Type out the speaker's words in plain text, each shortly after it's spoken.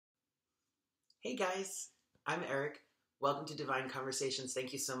Hey guys, I'm Eric. Welcome to Divine Conversations.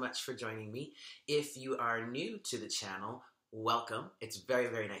 Thank you so much for joining me. If you are new to the channel, welcome. It's very,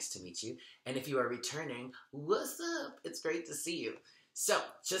 very nice to meet you. And if you are returning, what's up? It's great to see you. So,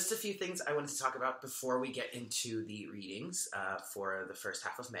 just a few things I wanted to talk about before we get into the readings for the first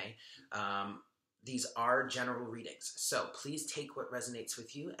half of May. These are general readings, so please take what resonates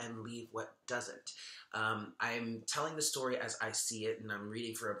with you and leave what doesn't. I'm telling the story as I see it, and I'm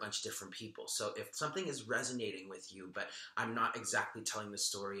reading for a bunch of different people. So if something is resonating with you, but I'm not exactly telling the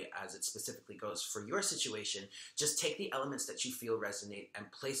story as it specifically goes for your situation, just take the elements that you feel resonate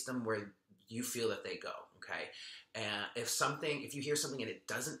and place them where you feel that they go, okay? And if you hear something and it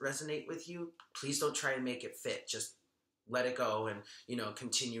doesn't resonate with you, please don't try and make it fit. Just let it go and,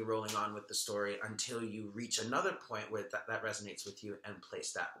 continue rolling on with the story until you reach another point where that resonates with you and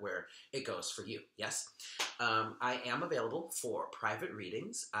place that where it goes for you. Yes? I am available for private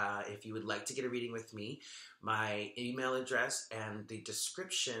readings. If you would like to get a reading with me, my email address and the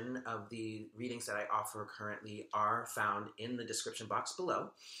description of the readings that I offer currently are found in the description box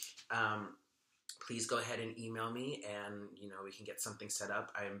below. Please go ahead and email me and, we can get something set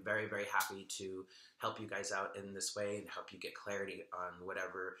up. I am very, very happy to help you guys out in this way and help you get clarity on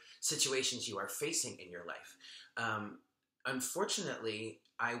whatever situations you are facing in your life. Unfortunately,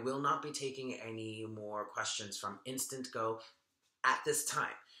 I will not be taking any more questions from Instant Go at this time.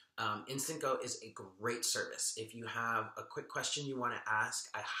 Instant Go is a great service. If you have a quick question you want to ask,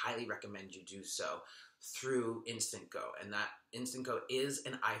 I highly recommend you do so through Instant Go. And that Instant Go is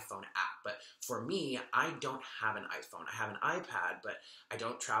an iPhone app. But for me, I don't have an iPhone. I have an iPad, but I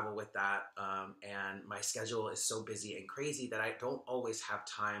don't travel with that. And my schedule is so busy and crazy that I don't always have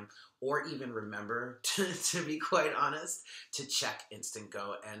time or even remember, to be quite honest, to check Instant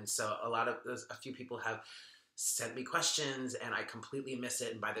Go. And so a few people have sent me questions and I completely miss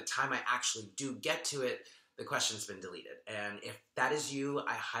it. And by the time I actually do get to it, the question's been deleted. And if that is you,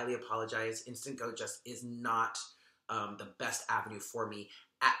 I highly apologize. Instant Go just is not the best avenue for me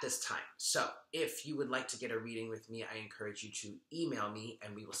at this time. So if you would like to get a reading with me, I encourage you to email me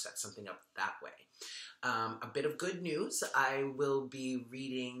and we will set something up that way. A bit of good news, I will be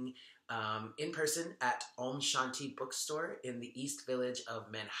reading in person at Om Shanti Bookstore in the East Village of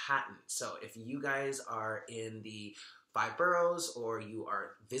Manhattan. So if you guys are in the 5 boroughs or you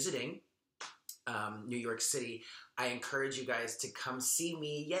are visiting New York City, I encourage you guys to come see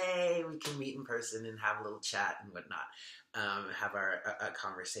me. Yay! We can meet in person and have a little chat and whatnot. Have a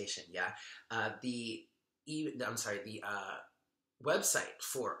conversation. Yeah. The website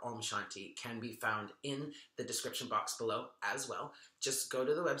for Om Shanti can be found in the description box below as well. Just go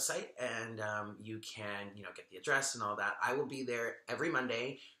to the website and you can, get the address and all that. I will be there every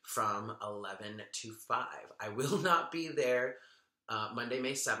Monday from 11 to 5. I will not be there Monday,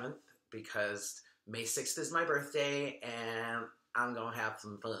 May 7th because May 6th is my birthday and I'm going to have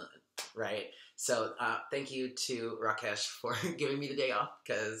some fun, right? So thank you to Rakesh for giving me the day off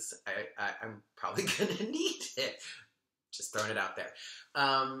because I'm probably going to need it. Just throwing it out there.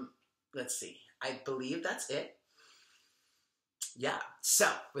 Let's see. I believe that's it. Yeah.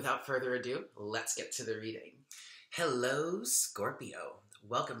 So, without further ado, let's get to the reading. Hello, Scorpio.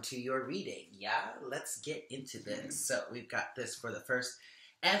 Welcome to your reading. Yeah, let's get into this. So, we've got this for the 1st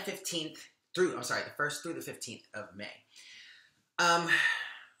and 15th the 1st through the 15th of May. I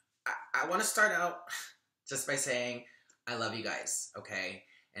want to start out just by saying I love you guys, okay?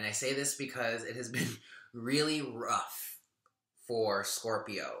 And I say this because it has been really rough for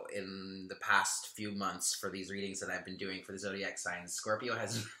Scorpio in the past few months for these readings that I've been doing for the Zodiac signs. Scorpio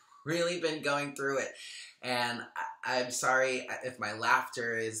has really been going through it. And I'm sorry if my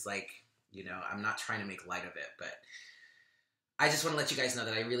laughter is I'm not trying to make light of it, but I just want to let you guys know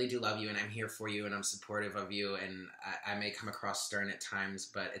that I really do love you and I'm here for you and I'm supportive of you and I may come across stern at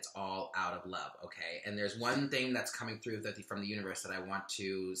times, but it's all out of love, okay? And there's one thing that's coming through from the universe that I want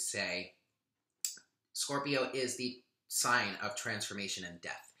to say. Scorpio is the sign of transformation and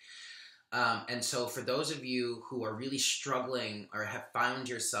death. And so for those of you who are really struggling or have found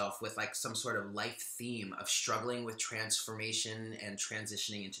yourself with some sort of life theme of struggling with transformation and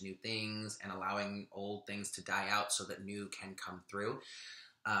transitioning into new things and allowing old things to die out so that new can come through,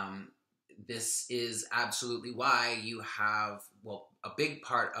 this is absolutely why you have, a big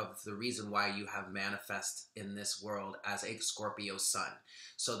part of the reason why you have manifest in this world as a Scorpio sun,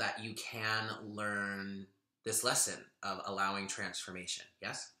 so that you can learn this lesson of allowing transformation.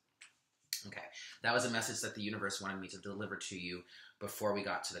 Yes? Okay, that was a message that the universe wanted me to deliver to you before we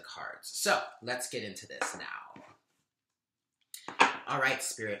got to the cards. So, let's get into this now. All right,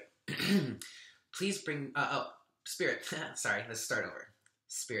 Spirit. Please bring... Spirit. Sorry, let's start over.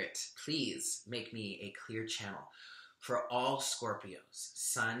 Spirit, please make me a clear channel for all Scorpios,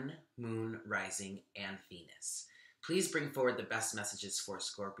 Sun, Moon, Rising, and Venus. Please bring forward the best messages for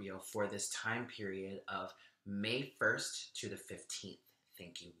Scorpio for this time period of May 1st to the 15th.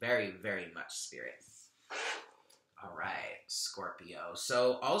 Thank you very, very much, Spirit. All right, Scorpio.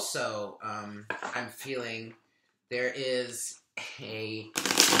 So also, I'm feeling there is a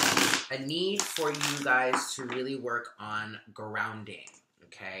need for you guys to really work on grounding,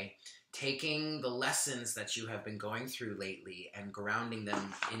 okay? Taking the lessons that you have been going through lately and grounding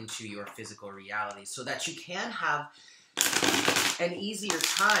them into your physical reality so that you can have an easier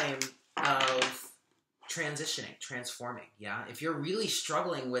time of transitioning, transforming, yeah? If you're really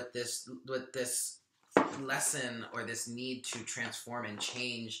struggling with this lesson or this need to transform and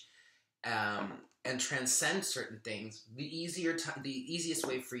change and transcend certain things, the easiest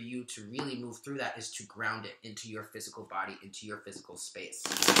way for you to really move through that is to ground it into your physical body, into your physical space.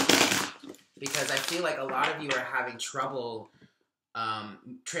 Because I feel like a lot of you are having trouble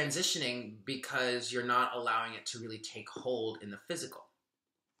transitioning because you're not allowing it to really take hold in the physical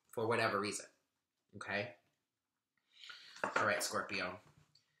for whatever reason. Okay? All right, Scorpio.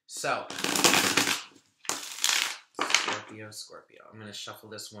 So, Scorpio. I'm going to shuffle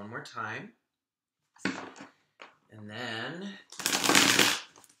this one more time. And then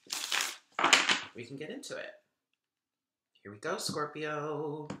we can get into it. Here we go,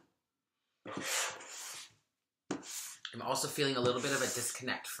 Scorpio. I'm also feeling a little bit of a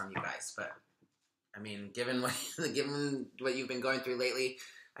disconnect from you guys, but I mean, given what you've been going through lately,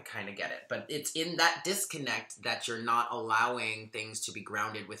 I kind of get it. But it's in that disconnect that you're not allowing things to be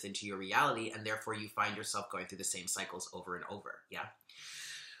grounded within your reality, and therefore you find yourself going through the same cycles over and over, yeah?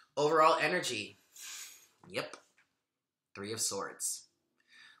 Overall energy, yep, 3 of Swords.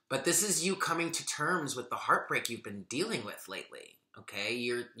 But this is you coming to terms with the heartbreak you've been dealing with lately, okay?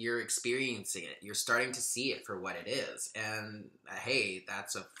 You're experiencing it. You're starting to see it for what it is. And hey,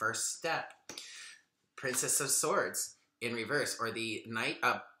 that's a first step. Princess of Swords in reverse, or the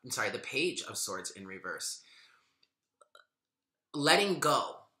the Page of Swords in reverse. Letting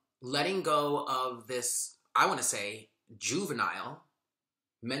go of this, I want to say, juvenile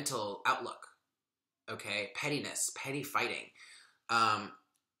mental outlook, okay? Pettiness, petty fighting,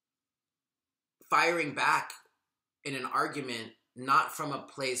 firing back in an argument, not from a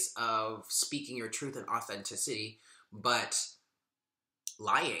place of speaking your truth and authenticity, but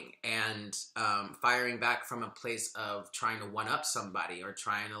lying and firing back from a place of trying to one-up somebody or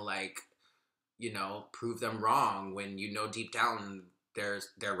trying to, like, you know, prove them wrong when you know deep down they're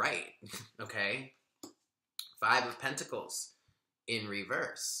right, okay? 5 of Pentacles in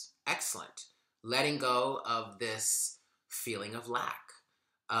reverse. Excellent. Letting go of this feeling of lack.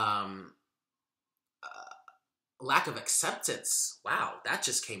 Lack of acceptance. Wow, that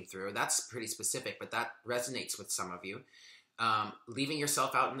just came through. That's pretty specific, but that resonates with some of you. Leaving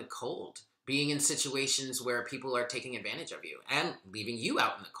yourself out in the cold. Being in situations where people are taking advantage of you and leaving you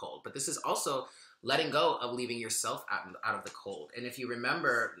out in the cold. But this is also letting go of leaving yourself out of the cold. And if you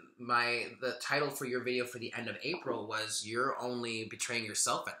remember, the title for your video for the end of April was You're Only Betraying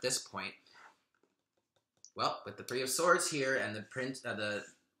Yourself at This Point. Well, with the 3 of Swords here and the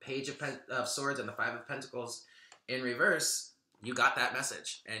Page of Swords and the 5 of Pentacles in reverse, you got that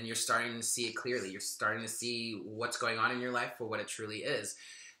message and you're starting to see it clearly. You're starting to see what's going on in your life for what it truly is.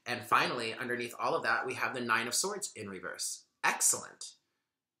 And finally, underneath all of that, we have the 9 of Swords in reverse. Excellent.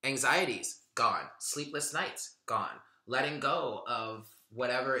 Anxieties, gone. Sleepless nights, gone. Letting go of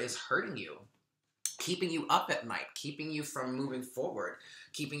whatever is hurting you, keeping you up at night, keeping you from moving forward,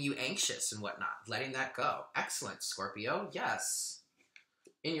 keeping you anxious and whatnot. Letting that go. Excellent, Scorpio. Yes.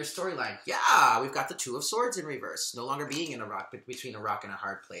 In your storyline, yeah, we've got the 2 of Swords in reverse. No longer being in between a rock and a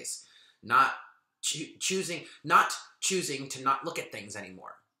hard place. Not choosing to not look at things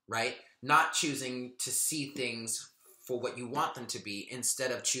anymore, right? Not choosing to see things for what you want them to be instead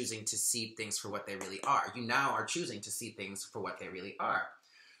of choosing to see things for what they really are. You now are choosing to see things for what they really are.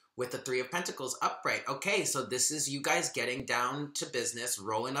 With the 3 of Pentacles upright. Okay, so this is you guys getting down to business,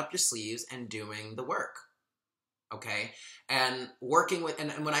 rolling up your sleeves and doing the work. Okay, and working with,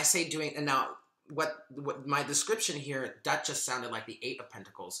 and when I say doing, and now what my description here, that just sounded like the 8 of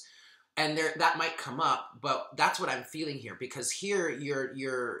Pentacles, and that might come up, but that's what I'm feeling here, because here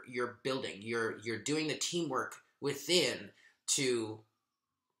you're building, you're doing the teamwork within to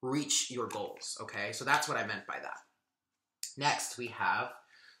reach your goals. Okay, so that's what I meant by that. Next, we have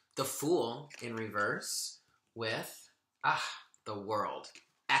the Fool in reverse with the World.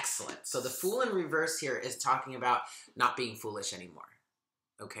 Excellent. So the Fool in reverse here is talking about not being foolish anymore.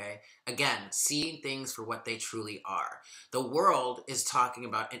 Okay? Again, seeing things for what they truly are. The world is talking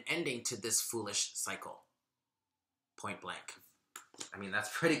about an ending to this foolish cycle. Point blank. I mean, that's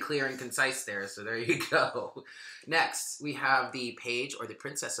pretty clear and concise there, so there you go. Next, we have the Page or the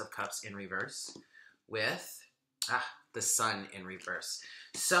Princess of Cups in reverse with the Sun in reverse.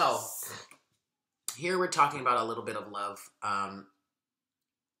 So, here we're talking about a little bit of love.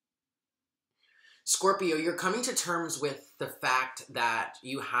 Scorpio, you're coming to terms with the fact that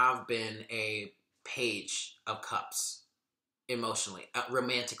you have been a Page of Cups emotionally,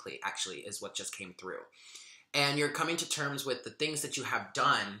 romantically, actually, is what just came through. And you're coming to terms with the things that you have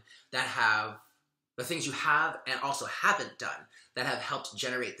done that have, the things you have and also haven't done that have helped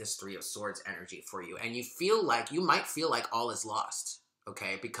generate this Three of Swords energy for you. And you feel like, you might feel like all is lost,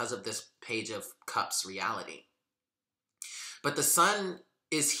 okay, because of this Page of Cups reality. But the Sun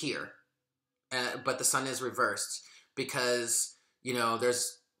is here, but the Sun is reversed because, you know,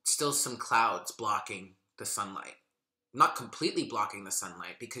 there's still some clouds blocking the sunlight. Not completely blocking the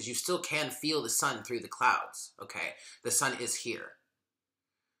sunlight because you still can feel the sun through the clouds, okay? The sun is here.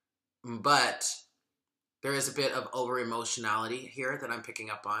 But there is a bit of over-emotionality here that I'm picking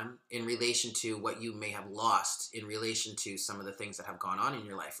up on in relation to what you may have lost in relation to some of the things that have gone on in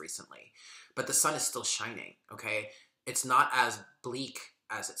your life recently. But the sun is still shining, okay? It's not as bleak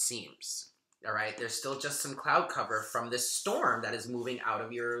as it seems, all right? There's still just some cloud cover from this storm that is moving out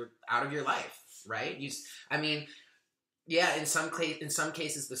of your life, right? Yeah, in some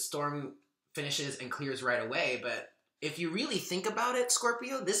cases, the storm finishes and clears right away. But if you really think about it,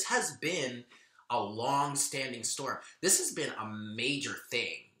 Scorpio, this has been a long-standing storm. This has been a major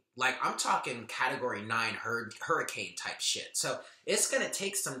thing. Like, I'm talking Category 9 hurricane type shit. So it's going to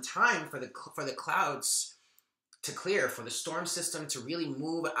take some time for the clouds to clear, for the storm system to really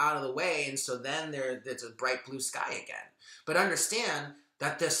move out of the way. And so then there's a bright blue sky again. But understand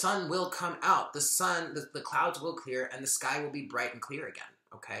that the sun will come out, the clouds will clear, and the sky will be bright and clear again,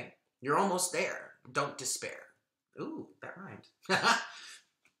 okay? You're almost there. Don't despair. Ooh, that rhymed.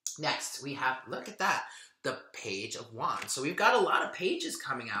 Next, we have, look at that, the Page of Wands. So we've got a lot of pages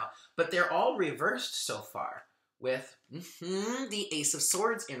coming out, but they're all reversed so far with the Ace of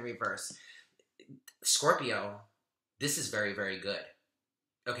Swords in reverse. Scorpio, this is very, very good.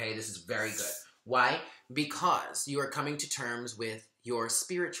 Okay, this is very good. Why? Because you are coming to terms with your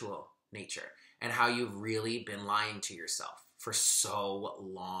spiritual nature and how you've really been lying to yourself for so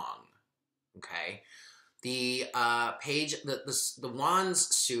long, okay? The the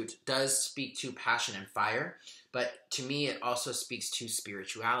Wands suit does speak to passion and fire, but to me it also speaks to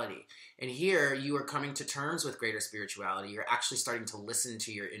spirituality. And here you are coming to terms with greater spirituality. You're actually starting to listen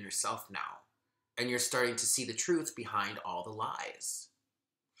to your inner self now, and you're starting to see the truth behind all the lies.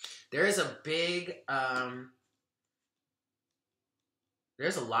 There is a big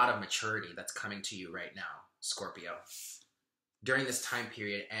there's a lot of maturity that's coming to you right now, Scorpio, during this time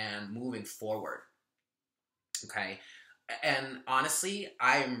period and moving forward, okay? And honestly,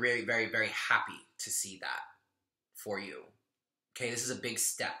 I am very, very, very happy to see that for you, okay? This is a big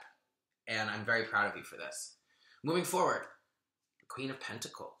step, and I'm very proud of you for this. Moving forward, the Queen of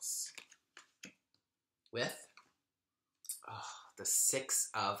Pentacles with the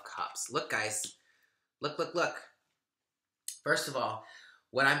Six of Cups. Look, guys, look. First of all,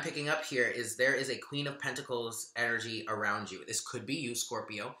 what I'm picking up here is there is a Queen of Pentacles energy around you. This could be you,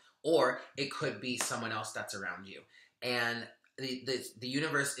 Scorpio, or it could be someone else that's around you. And the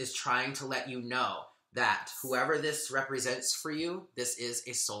universe is trying to let you know that whoever this represents for you, this is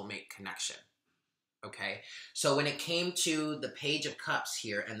a soulmate connection. Okay? So when it came to the Page of Cups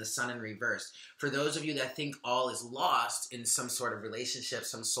here and the Sun in reverse, for those of you that think all is lost in some sort of relationship,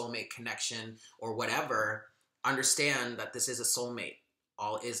 some soulmate connection or whatever, understand that this is a soulmate.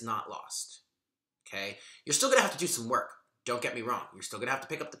 All is not lost, okay? You're still going to have to do some work. Don't get me wrong. You're still going to have to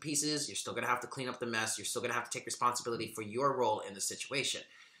pick up the pieces. You're still going to have to clean up the mess. You're still going to have to take responsibility for your role in the situation.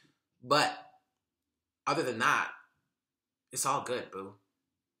 But other than that, it's all good, boo.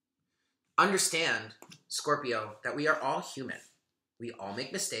 Understand, Scorpio, that we are all human. We all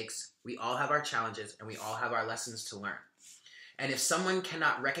make mistakes. We all have our challenges, and we all have our lessons to learn. And if someone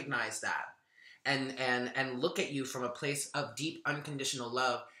cannot recognize that, and look at you from a place of deep unconditional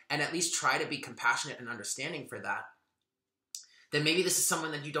love and at least try to be compassionate and understanding for that, then maybe this is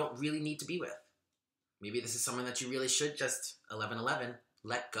someone that you don't really need to be with. Maybe this is someone that you really should just 11-11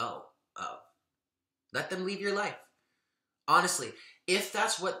 let go of. Let them leave your life. Honestly, if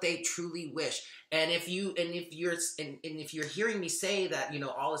that's what they truly wish, and if you're hearing me say that, you know,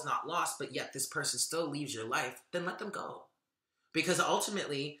 all is not lost, but yet this person still leaves your life, then let them go. Because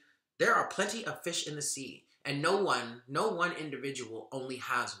ultimately, there are plenty of fish in the sea. And no one individual only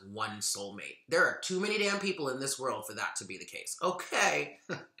has one soulmate. There are too many damn people in this world for that to be the case. Okay.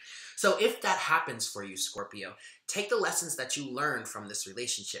 So if that happens for you, Scorpio, take the lessons that you learned from this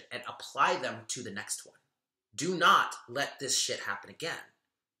relationship and apply them to the next one. Do not let this shit happen again.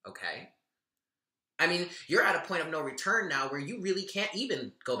 Okay? I mean, you're at a point of no return now where you really can't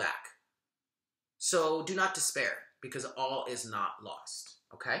even go back. So do not despair, because all is not lost.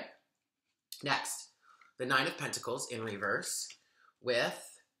 Okay? Next, the Nine of Pentacles in reverse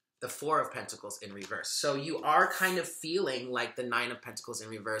with the Four of Pentacles in reverse. So you are kind of feeling like the Nine of Pentacles in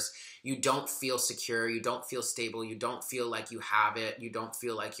reverse. You don't feel secure. You don't feel stable. You don't feel like you have it. You don't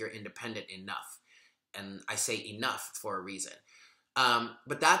feel like you're independent enough. And I say enough for a reason.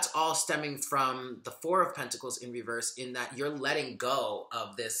 But that's all stemming from the Four of Pentacles in reverse, in that you're letting go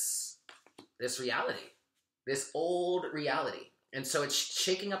of this reality, this old reality. And so it's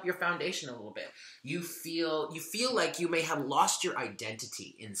shaking up your foundation a little bit. You feel like you may have lost your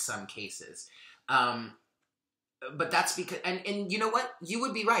identity in some cases. But that's because, and you know what? You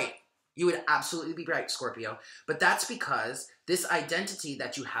would be right. You would absolutely be right, Scorpio. But that's because this identity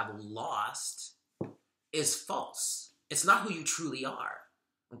that you have lost is false. It's not who you truly are.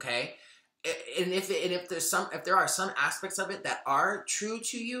 Okay? And if there are some aspects of it that are true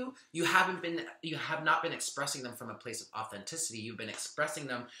to you, you have not been expressing them from a place of authenticity. You've been expressing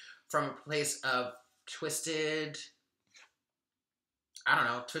them from a place of twisted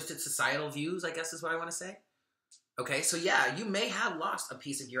societal views, I guess is what I want to say. Okay, so yeah, you may have lost a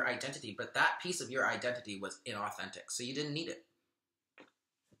piece of your identity, but that piece of your identity was inauthentic, so you didn't need it.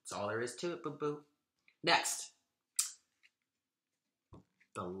 That's all there is to it, boo-boo. Next.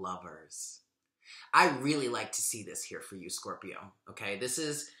 The Lovers. I really like to see this here for you, Scorpio. Okay, this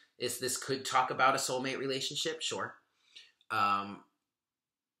could talk about a soulmate relationship, sure.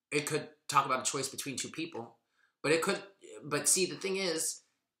 It could talk about a choice between two people, but see, the thing is,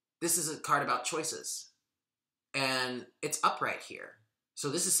 this is a card about choices, and it's upright here. So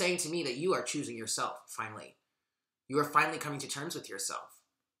this is saying to me that you are choosing yourself, finally. You are finally coming to terms with yourself.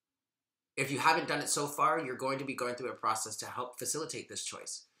 If you haven't done it so far, you're going to be going through a process to help facilitate this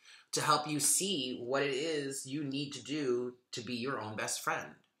choice, to help you see what it is you need to do to be your own best friend.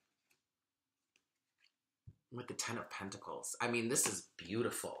 With the Ten of Pentacles. I mean, this is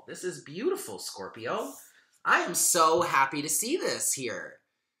beautiful. This is beautiful, Scorpio. I am so happy to see this here.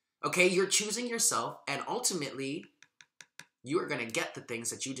 Okay, you're choosing yourself, and ultimately, you are going to get the things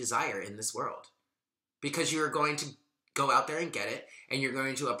that you desire in this world. Because you're going to go out there and get it, and you're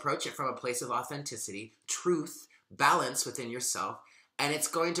going to approach it from a place of authenticity, truth, balance within yourself, and it's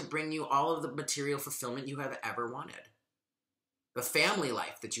going to bring you all of the material fulfillment you have ever wanted. The family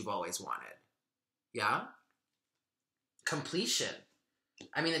life that you've always wanted. Yeah? Completion.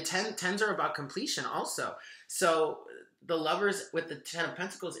 I mean, the tens are about completion also. So the Lovers with the Ten of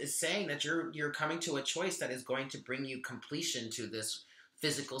Pentacles is saying that you're coming to a choice that is going to bring you completion to this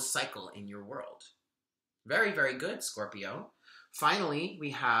physical cycle in your world. Very, very good, Scorpio. Finally,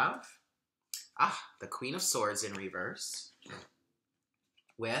 we have the Queen of Swords in reverse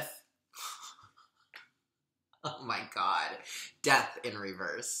with, oh my God, Death in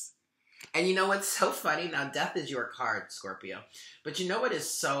reverse. And you know what's so funny? Now, Death is your card, Scorpio. But you know what is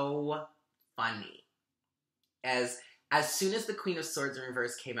so funny? As soon as the Queen of Swords in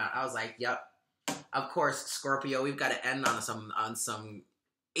reverse came out, I was like, yep, of course, Scorpio, we've got to end on some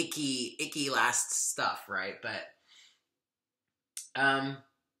icky last stuff, right? But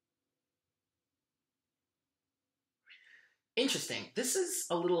interesting. This is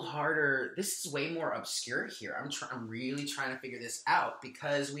a little harder. This is way more obscure here. I'm really trying to figure this out,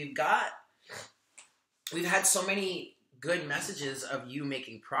 because we've had so many good messages of you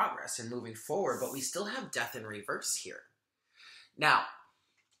making progress and moving forward, but we still have Death in reverse here. Now,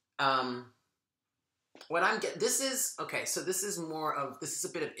 what I'm getting, this is a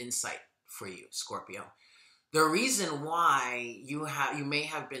bit of insight for you, Scorpio. The reason why you may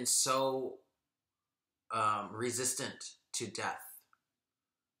have been so resistant to death,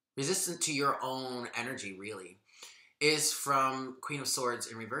 resistant to your own energy, really, is from Queen of Swords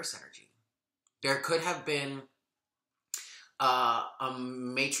in reverse energy. There could have been a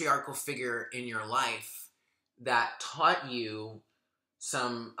matriarchal figure in your life that taught you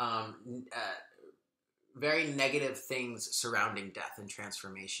some very negative things surrounding death and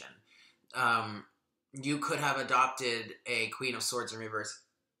transformation. You could have adopted a Queen of Swords in reverse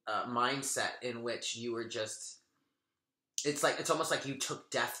mindset in which you were just, it's almost like you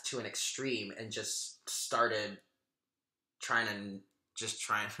took death to an extreme and just started trying,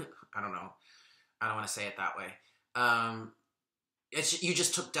 I don't know. I don't want to say it that way. You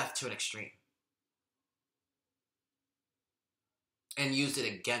just took death to an extreme. and used it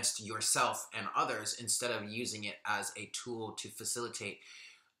against yourself and others instead of using it as a tool to facilitate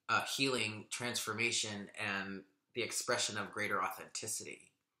healing, transformation, and the expression of greater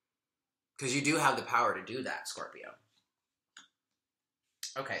authenticity. Because you do have the power to do that, Scorpio.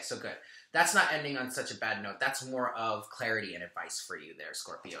 Okay, so good. That's not ending on such a bad note. That's more of clarity and advice for you there,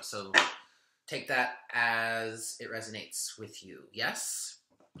 Scorpio. So take that as it resonates with you. Yes?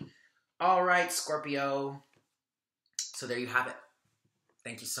 All right, Scorpio. So there you have it.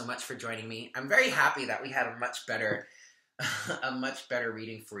 Thank you so much for joining me. I'm very happy that we had a much better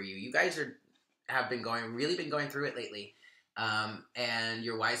reading for you. You guys have been really been going through it lately. And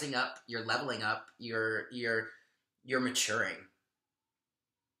you're wising up, you're leveling up, you're maturing.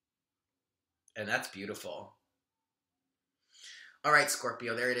 And that's beautiful. All right,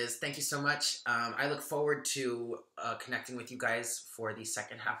 Scorpio, there it is. Thank you so much. I look forward to connecting with you guys for the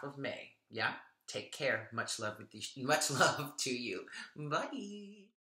second half of May. Yeah? Take care. Much love to you. Bye.